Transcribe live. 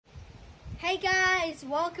Hey guys,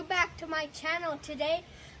 welcome back to my channel. Today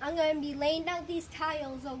I'm going to be laying down these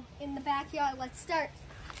tiles in the backyard. Let's start.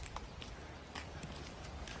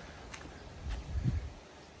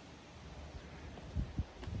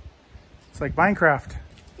 It's like Minecraft.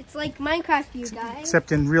 It's like Minecraft, you guys.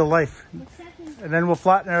 Except in real life. And then we'll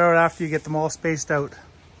flatten it out after you get them all spaced out.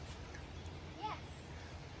 Yes.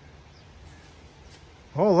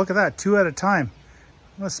 Oh, look at that. 2 at a time.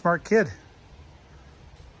 What a smart kid.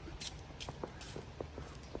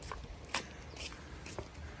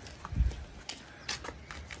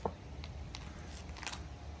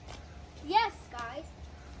 Yes, guys.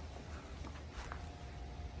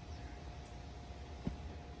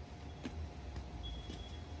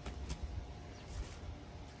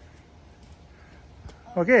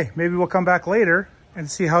 Okay, maybe we'll come back later and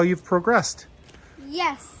see how you've progressed.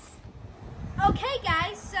 Yes. Okay,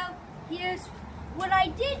 guys, so here's what I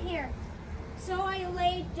did here. So I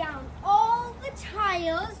laid down all the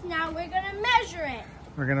tiles. Now we're going to measure it.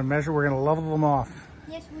 We're going to measure, we're going to level them off.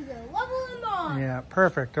 Yes, we're going to level them off. Yeah,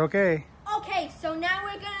 perfect. Okay. Okay, so now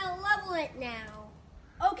we're going to level it now.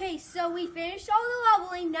 Okay, so we finished all the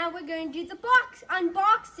leveling. Now we're going to do the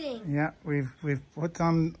unboxing. Yeah, we've put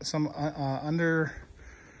on some under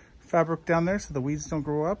fabric down there so the weeds don't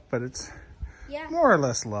grow up, but it's more or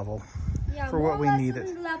less level for what we need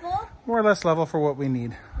it. More or less level for what we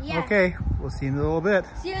need. Yeah. Okay, we'll see you in a little bit.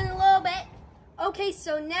 See you in a little bit. Okay,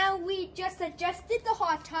 so now we just adjusted the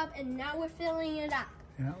hot tub and now we're filling it up.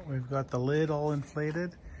 Yeah, we've got the lid all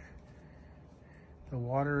inflated. The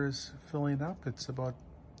water is filling up. It's about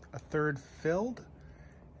 1/3 filled.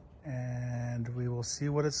 And we will see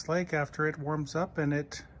what it's like after it warms up and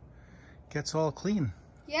it gets all clean.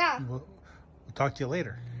 Yeah. We'll talk to you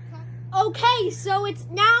later. Okay, so it's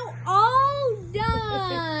now all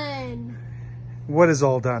done. What is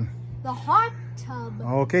all done? The hot tub.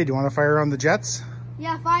 Okay, do you want to fire on the jets?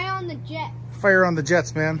 Yeah, fire on the jet. Fire on the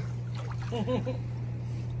jets, man.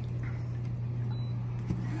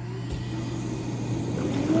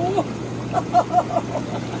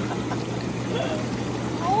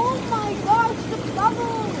 Oh my gosh, the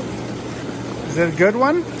bubbles. Is it a good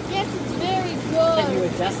one? Yes, it's very good. Can you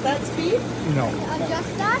adjust that speed? No.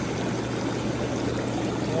 Adjust that?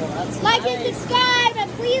 Oh, that's Like nice. and subscribe,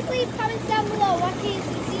 and please leave comments down below. Okay,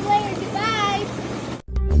 see you later. Goodbye.